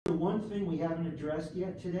one thing we haven't addressed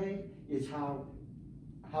yet today is how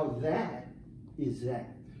that is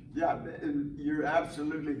that. Yeah, you're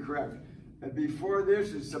absolutely correct. And before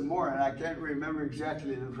this is some more, and I can't remember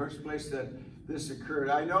exactly the first place that this occurred.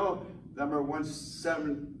 I know number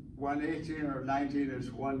 118 or 19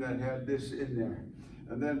 is one that had this in there.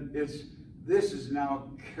 And then this is now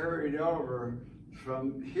carried over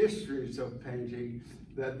from histories of painting,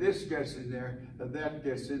 that this gets in there, that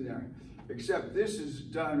gets in there. Except this is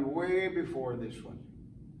done way before this one.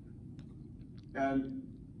 And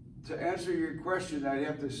to answer your question, I'd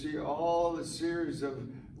have to see all the series of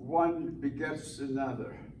one begets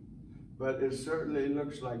another. But it certainly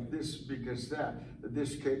looks like this because that.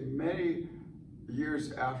 This came many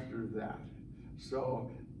years after that. So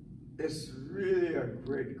it's really a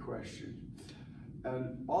great question.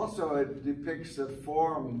 And also it depicts the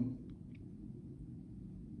form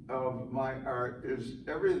of my art. Is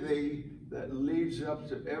everything that leads up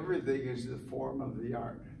to everything is the form of the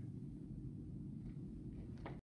art.